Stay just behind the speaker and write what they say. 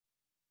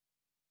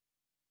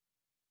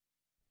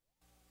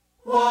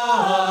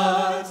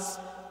What's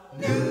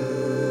new?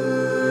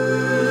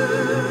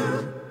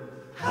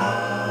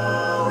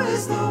 How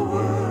is the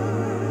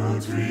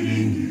world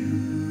treating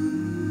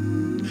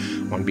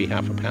you? On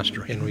behalf of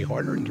Pastor Henry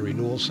Harder and the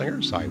Renewal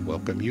Singers, I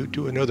welcome you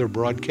to another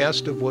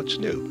broadcast of What's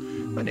New.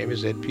 My name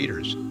is Ed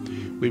Peters.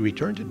 We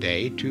return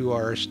today to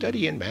our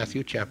study in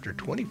Matthew chapter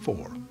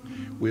 24.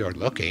 We are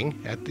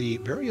looking at the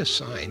various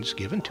signs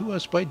given to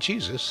us by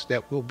Jesus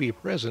that will be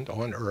present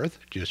on earth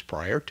just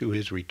prior to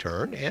his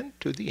return and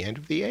to the end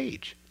of the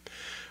age.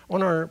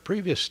 On our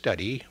previous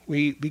study,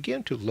 we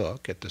began to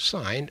look at the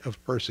sign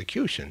of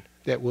persecution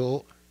that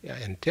will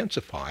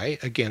intensify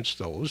against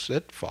those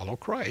that follow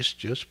Christ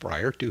just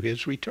prior to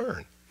his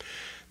return.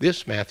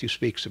 This Matthew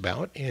speaks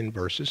about in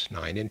verses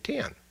 9 and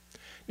 10.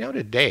 Now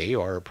today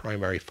our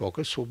primary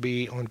focus will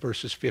be on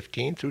verses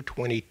 15 through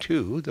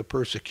 22, the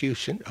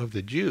persecution of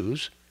the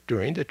Jews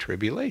during the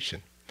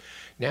tribulation.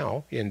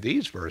 Now in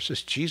these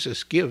verses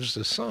Jesus gives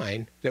the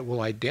sign that will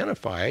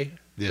identify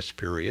this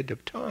period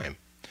of time.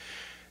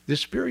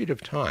 This period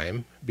of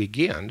time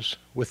begins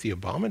with the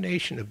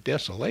abomination of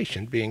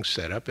desolation being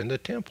set up in the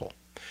temple.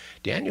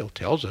 Daniel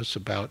tells us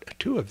about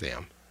two of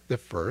them. The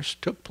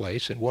first took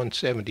place in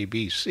 170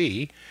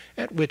 BC,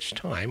 at which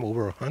time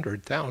over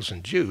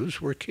 100,000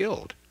 Jews were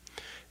killed.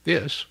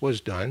 This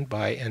was done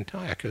by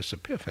Antiochus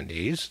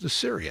Epiphanes the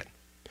Syrian.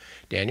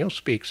 Daniel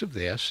speaks of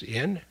this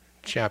in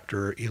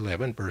chapter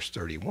 11, verse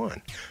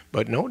 31.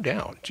 But no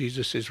doubt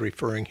Jesus is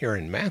referring here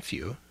in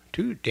Matthew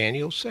to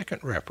Daniel's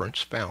second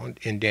reference found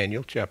in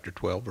Daniel chapter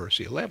 12, verse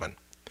 11.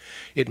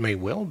 It may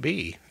well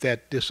be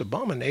that this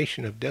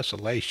abomination of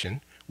desolation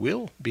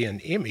will be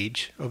an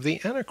image of the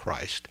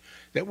Antichrist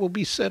that will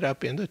be set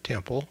up in the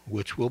temple,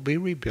 which will be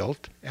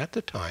rebuilt at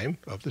the time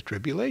of the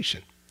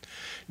tribulation.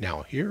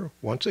 Now here,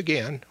 once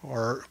again,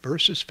 are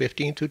verses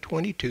 15 to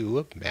 22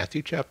 of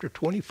Matthew chapter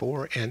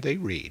 24, and they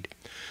read,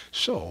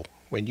 So,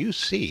 when you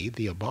see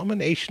the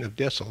abomination of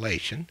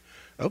desolation,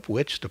 of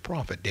which the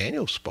prophet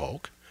Daniel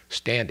spoke,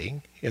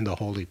 standing in the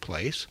holy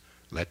place,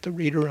 let the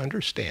reader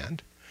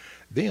understand,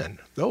 then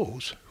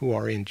those who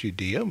are in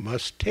Judea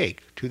must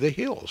take to the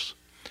hills.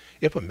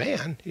 If a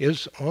man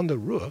is on the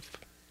roof,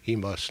 he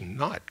must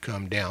not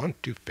come down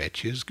to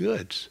fetch his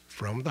goods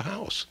from the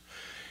house.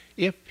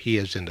 If he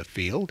is in the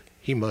field,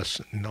 he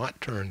must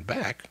not turn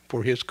back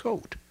for his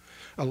coat.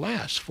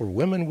 Alas, for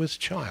women with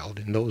child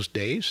in those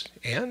days,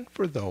 and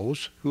for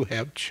those who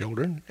have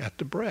children at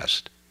the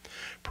breast.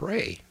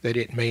 Pray that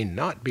it may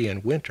not be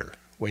in winter,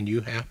 when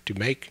you have to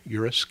make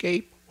your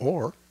escape,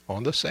 or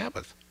on the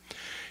Sabbath.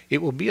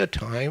 It will be a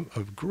time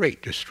of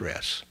great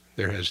distress.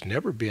 There has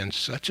never been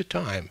such a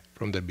time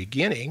from the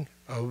beginning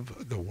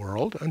of the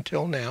world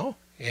until now,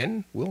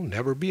 and will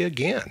never be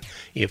again.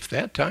 If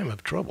that time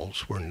of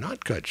troubles were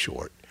not cut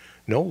short,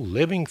 no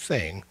living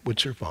thing would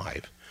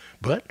survive.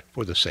 But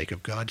for the sake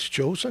of God's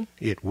chosen,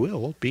 it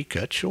will be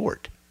cut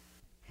short.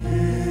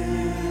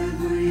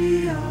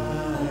 Every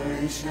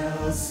eye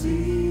shall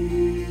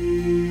see,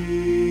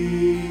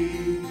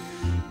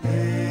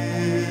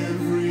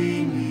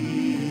 every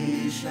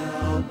knee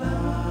shall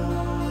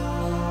bow,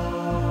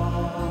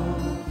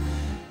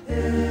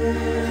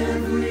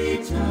 every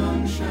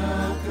tongue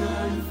shall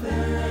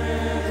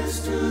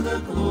confess to the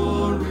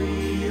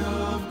glory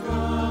of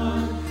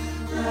God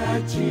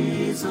that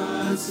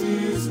Jesus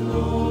is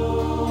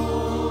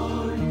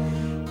Lord.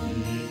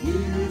 He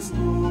is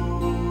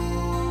Lord.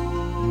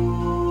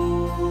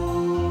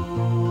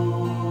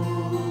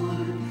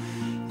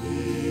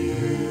 He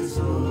is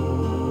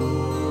Lord.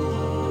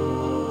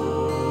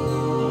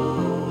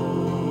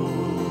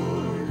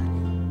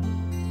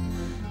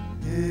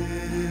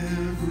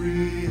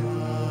 Every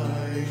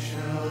eye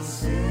shall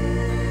see.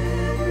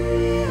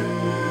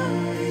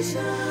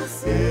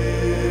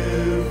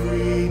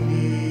 Every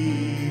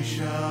knee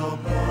shall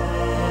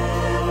bow,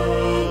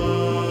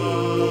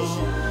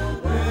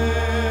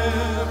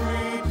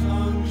 every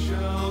tongue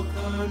shall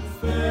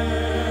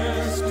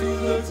confess to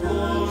the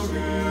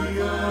glory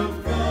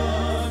of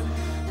God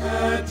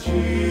that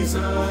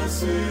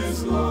Jesus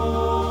is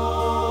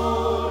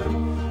Lord.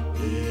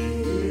 He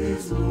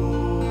is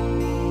Lord.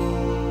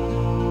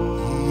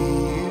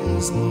 He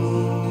is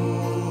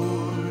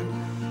Lord.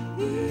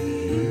 He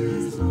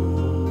is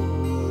Lord.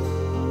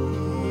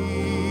 He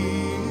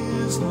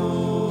is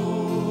Lord.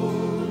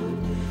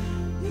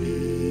 He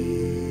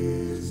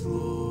is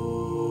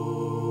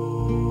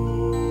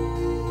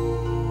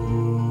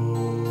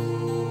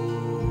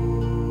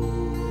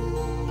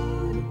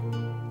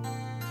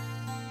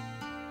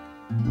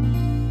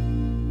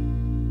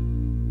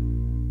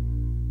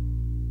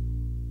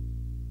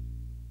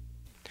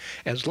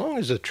As long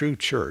as the true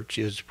church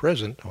is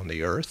present on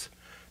the earth,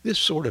 this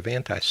sort of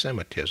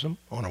anti-Semitism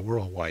on a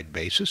worldwide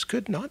basis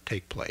could not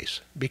take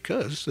place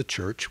because the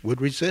church would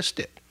resist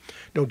it.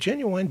 No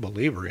genuine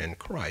believer in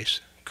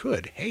Christ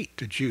could hate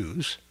the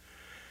Jews.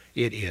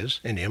 It is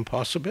an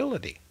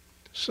impossibility.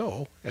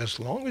 So, as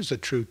long as the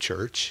true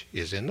church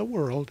is in the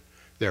world,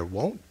 there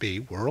won't be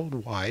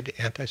worldwide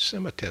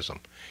anti-Semitism.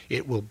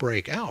 It will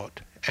break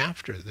out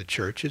after the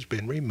church has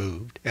been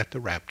removed at the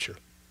rapture.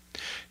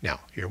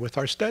 Now, here with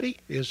our study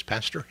is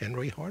Pastor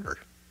Henry Harder.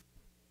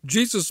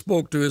 Jesus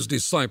spoke to his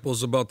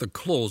disciples about the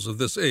close of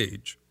this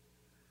age.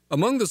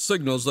 Among the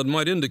signals that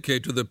might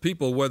indicate to the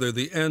people whether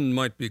the end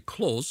might be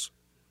close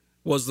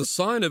was the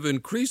sign of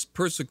increased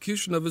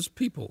persecution of his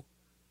people,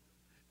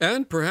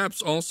 and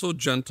perhaps also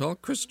Gentile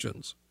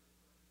Christians.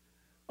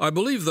 I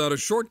believe that a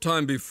short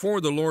time before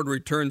the Lord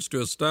returns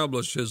to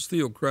establish his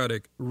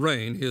theocratic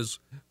reign, his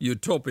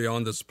utopia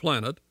on this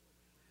planet,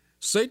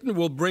 Satan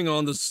will bring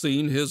on the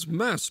scene his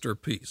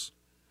masterpiece,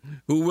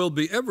 who will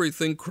be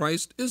everything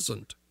Christ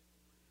isn't.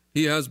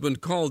 He has been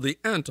called the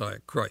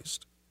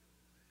Antichrist.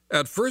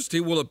 At first he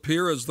will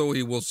appear as though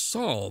he will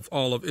solve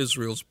all of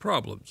Israel's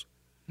problems,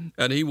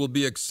 and he will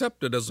be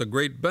accepted as a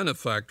great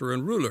benefactor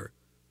and ruler.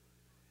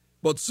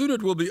 But soon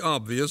it will be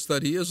obvious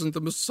that he isn't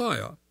the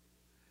Messiah,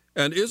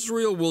 and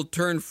Israel will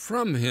turn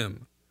from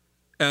him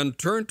and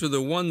turn to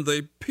the one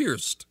they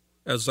pierced,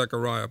 as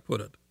Zechariah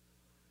put it.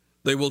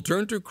 They will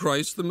turn to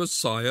Christ the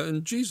Messiah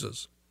and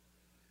Jesus.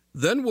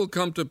 Then will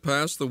come to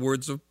pass the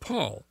words of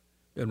Paul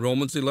in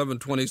Romans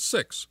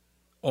 11:26,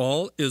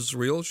 all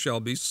Israel shall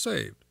be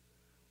saved.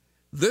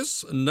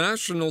 This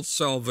national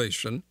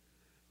salvation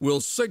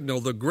will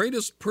signal the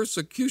greatest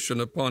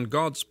persecution upon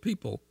God's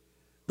people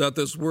that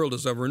this world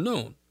has ever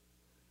known.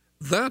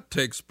 That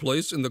takes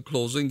place in the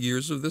closing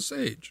years of this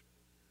age.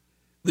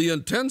 The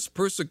intense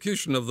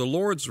persecution of the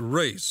Lord's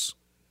race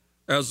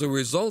as a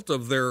result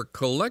of their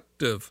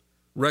collective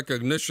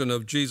recognition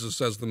of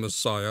Jesus as the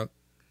Messiah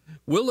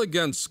will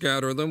again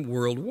scatter them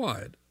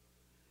worldwide.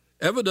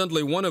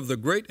 Evidently, one of the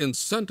great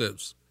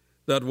incentives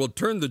that will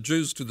turn the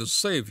Jews to the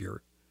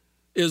Savior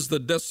is the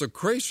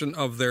desecration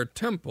of their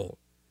temple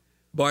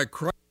by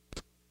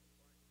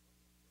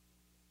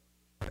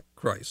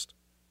Christ.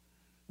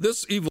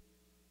 This evil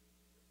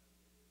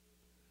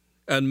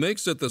and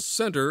makes it the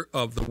center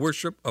of the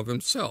worship of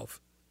himself.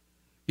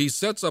 He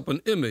sets up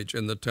an image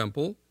in the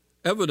temple,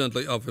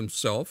 evidently of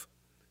himself,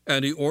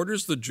 and he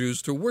orders the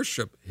Jews to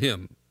worship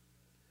him.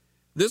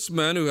 This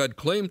man who had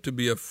claimed to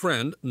be a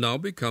friend now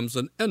becomes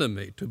an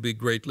enemy to be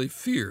greatly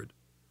feared.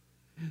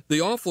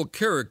 The awful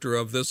character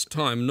of this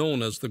time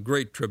known as the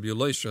Great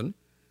Tribulation,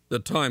 the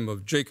time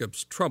of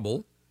Jacob's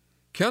trouble,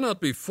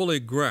 cannot be fully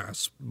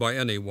grasped by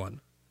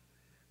anyone.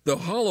 The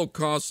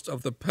holocausts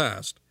of the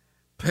past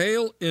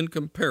pale in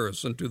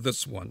comparison to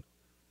this one.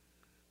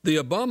 The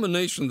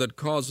abomination that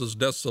causes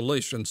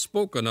desolation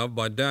spoken of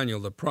by Daniel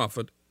the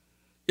prophet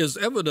is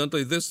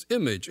evidently this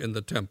image in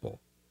the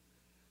temple.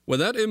 When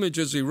that image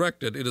is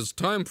erected, it is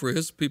time for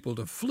his people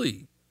to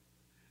flee.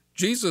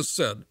 Jesus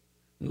said,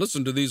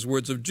 listen to these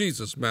words of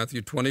Jesus,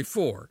 Matthew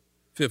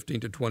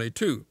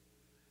 24:15-22.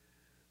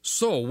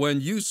 So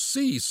when you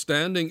see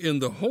standing in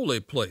the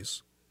holy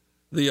place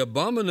the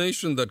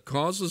abomination that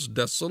causes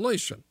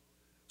desolation,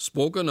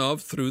 spoken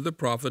of through the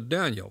prophet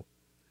Daniel,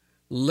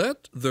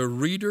 let the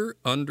reader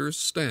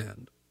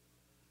understand.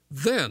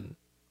 Then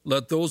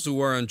let those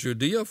who are in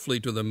Judea flee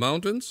to the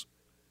mountains.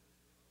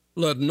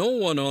 Let no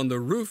one on the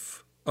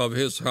roof of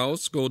his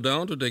house go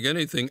down to take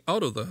anything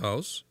out of the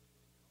house.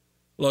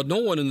 Let no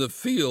one in the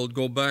field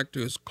go back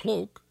to his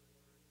cloak.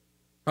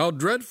 How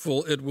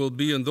dreadful it will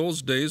be in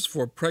those days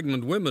for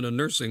pregnant women and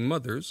nursing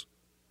mothers.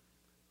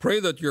 Pray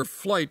that your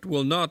flight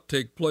will not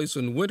take place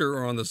in winter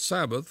or on the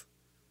Sabbath,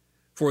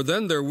 for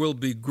then there will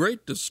be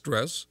great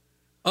distress,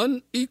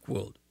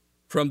 unequaled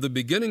from the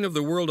beginning of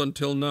the world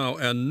until now,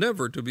 and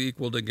never to be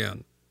equaled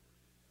again.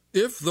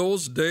 If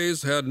those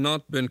days had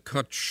not been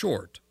cut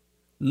short,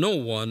 no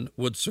one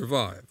would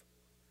survive.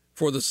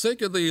 For the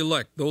sake of the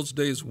elect, those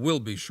days will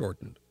be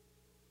shortened.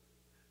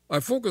 I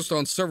focused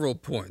on several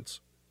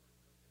points.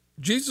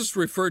 Jesus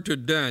referred to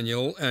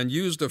Daniel and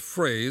used a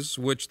phrase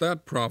which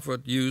that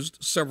prophet used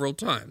several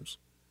times.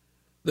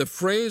 The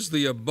phrase,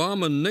 the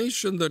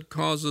abomination that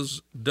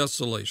causes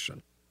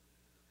desolation.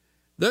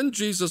 Then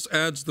Jesus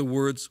adds the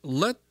words,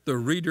 let the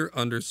reader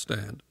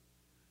understand.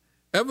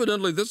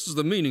 Evidently, this is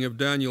the meaning of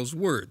Daniel's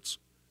words.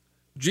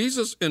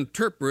 Jesus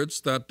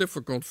interprets that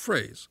difficult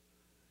phrase.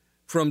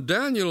 From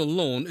Daniel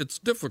alone, it's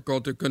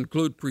difficult to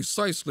conclude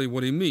precisely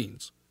what he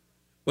means,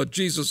 but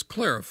Jesus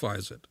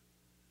clarifies it.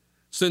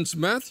 Since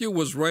Matthew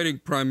was writing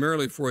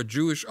primarily for a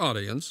Jewish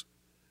audience,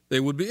 they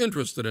would be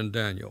interested in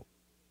Daniel.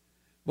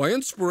 By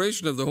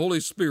inspiration of the Holy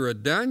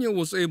Spirit, Daniel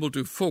was able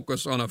to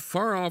focus on a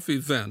far-off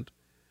event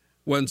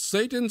when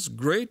Satan's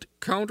great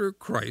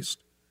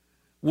counter-Christ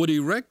would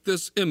erect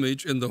this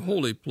image in the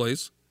holy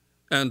place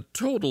and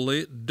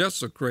totally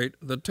desecrate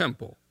the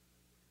temple.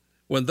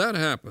 When that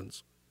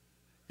happens,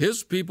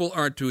 his people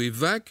are to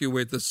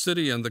evacuate the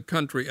city and the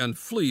country and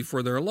flee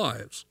for their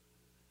lives.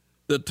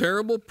 The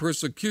terrible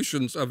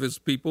persecutions of his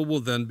people will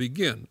then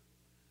begin.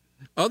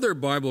 Other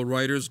Bible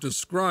writers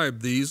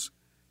describe these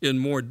in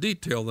more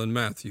detail than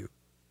Matthew.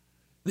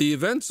 The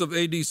events of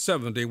AD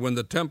 70, when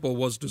the temple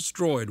was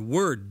destroyed,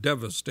 were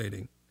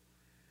devastating,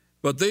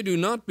 but they do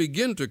not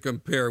begin to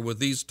compare with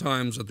these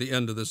times at the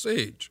end of this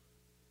age.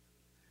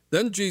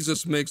 Then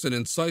Jesus makes an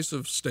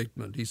incisive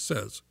statement. He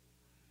says,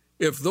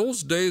 if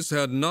those days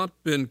had not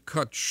been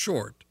cut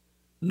short,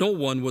 no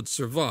one would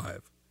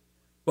survive.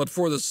 But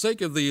for the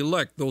sake of the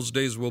elect, those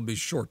days will be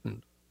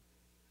shortened.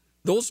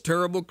 Those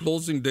terrible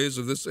closing days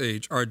of this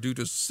age are due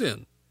to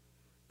sin,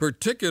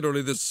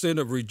 particularly the sin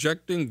of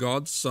rejecting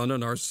God's Son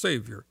and our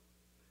Savior.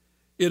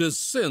 It is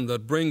sin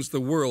that brings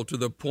the world to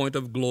the point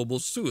of global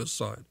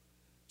suicide.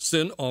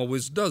 Sin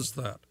always does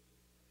that.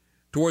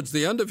 Towards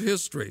the end of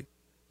history,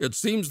 it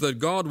seems that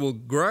God will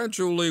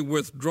gradually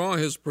withdraw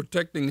his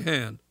protecting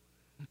hand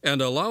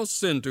and allow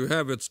sin to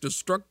have its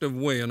destructive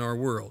way in our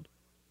world.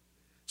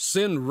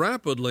 Sin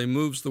rapidly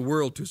moves the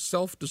world to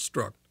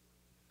self-destruct.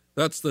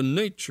 That's the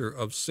nature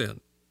of sin.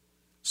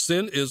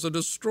 Sin is a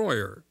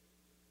destroyer.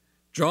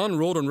 John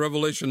wrote in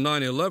Revelation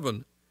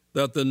 9:11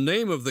 that the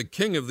name of the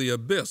king of the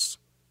abyss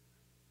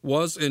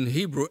was in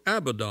Hebrew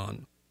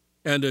Abaddon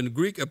and in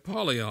Greek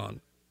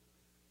Apollyon.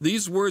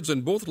 These words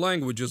in both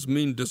languages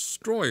mean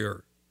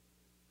destroyer.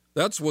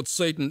 That's what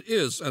Satan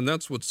is, and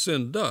that's what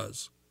sin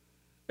does.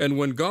 And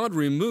when God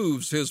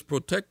removes his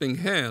protecting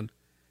hand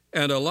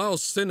and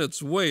allows sin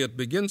its way, it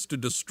begins to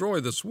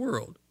destroy this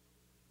world.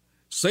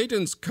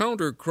 Satan's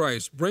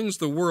counter-Christ brings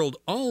the world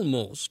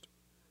almost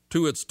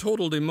to its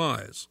total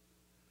demise.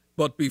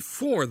 But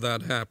before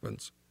that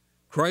happens,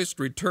 Christ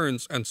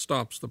returns and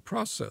stops the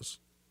process.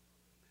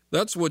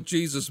 That's what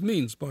Jesus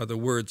means by the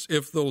words,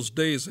 "If those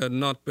days had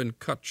not been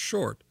cut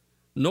short,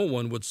 no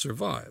one would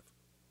survive."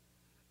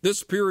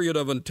 This period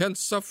of intense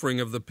suffering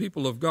of the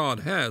people of God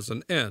has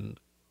an end.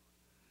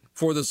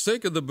 For the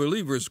sake of the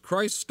believers,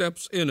 Christ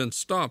steps in and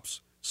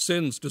stops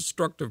sin's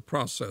destructive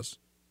process.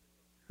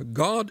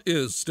 God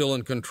is still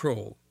in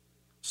control.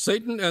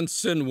 Satan and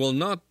sin will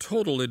not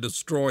totally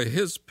destroy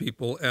his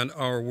people and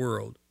our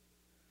world.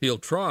 He'll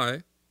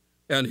try,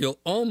 and he'll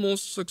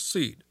almost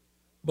succeed,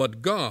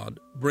 but God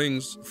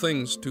brings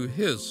things to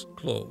his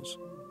close.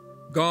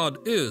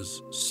 God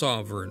is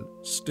sovereign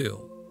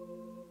still.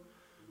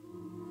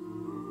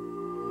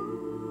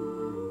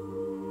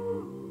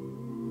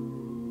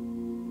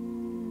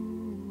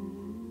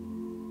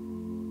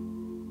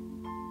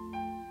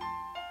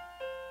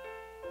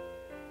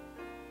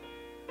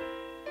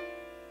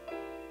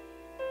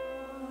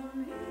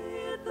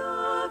 Amid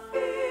the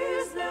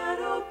fears that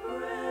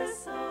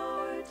oppress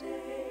our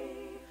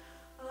day,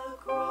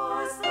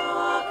 across the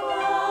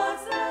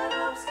clouds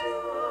that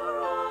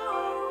obscure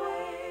our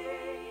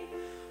way,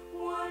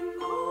 one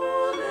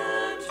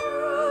golden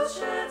truth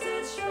sheds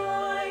its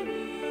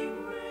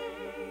shining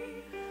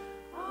ray.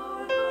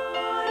 Our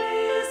God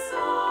is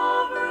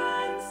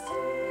sovereign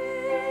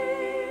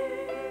still.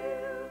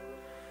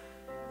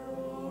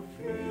 Though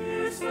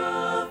fierce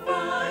the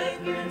fight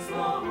against the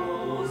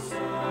hosts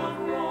of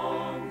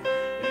wrong,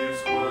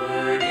 his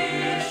word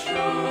is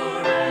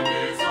sure and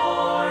his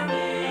arm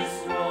is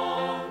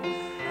strong.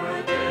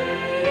 The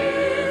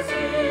day is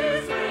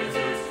his, raise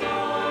his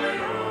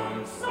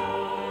triumph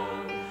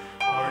song.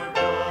 Our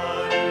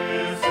God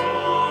is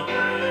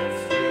sovereign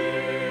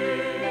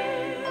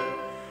still.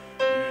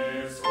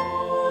 His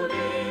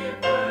holy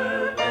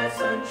purpose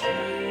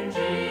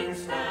unchanging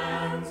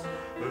stands.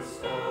 The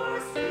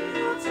stars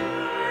still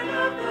turn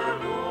at the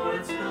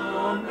Lord's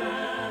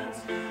commands.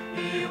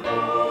 He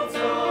holds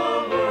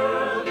the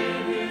world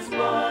in his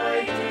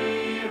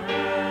mighty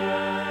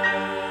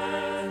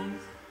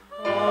hands.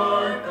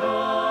 Our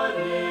God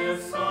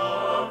is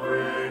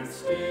sovereign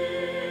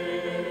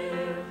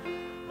still.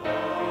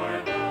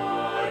 Our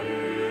God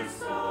is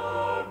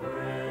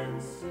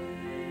sovereign still.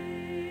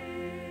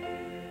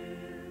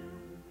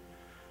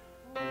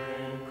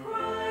 When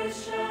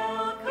Christ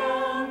shall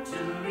come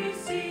to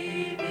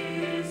receive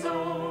his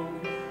own,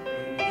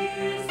 when he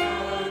is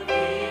the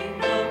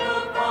kingdom,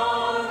 the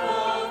power,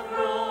 the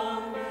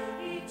throne,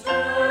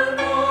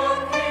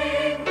 eternal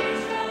King, he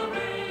shall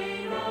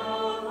reign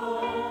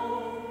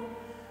alone.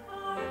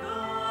 Our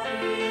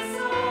God is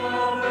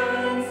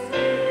sovereign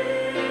still.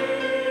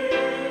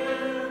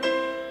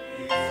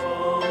 His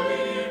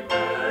holy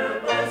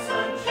purpose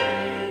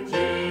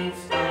unchanging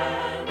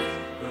stands.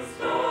 The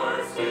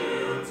stars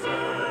still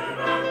turn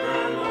at the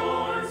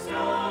Lord's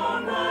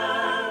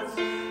commands.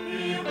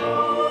 He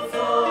holds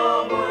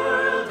the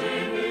world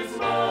in his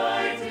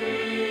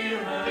mighty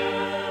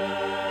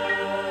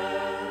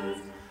hands.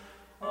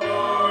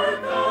 Our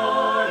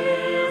God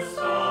is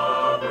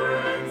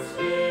sovereign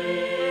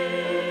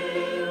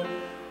still.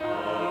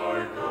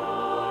 Our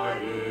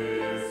God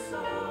is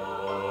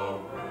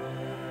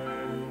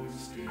sovereign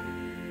still.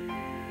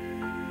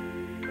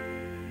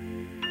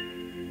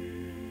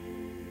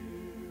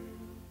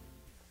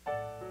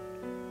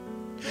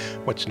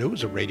 What's New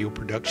is a radio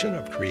production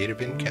of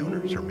Creative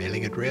Encounters. Our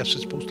mailing address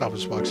is Post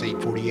Office Box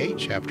 848,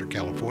 Shafter,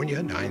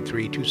 California,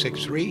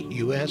 93263,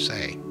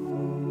 USA.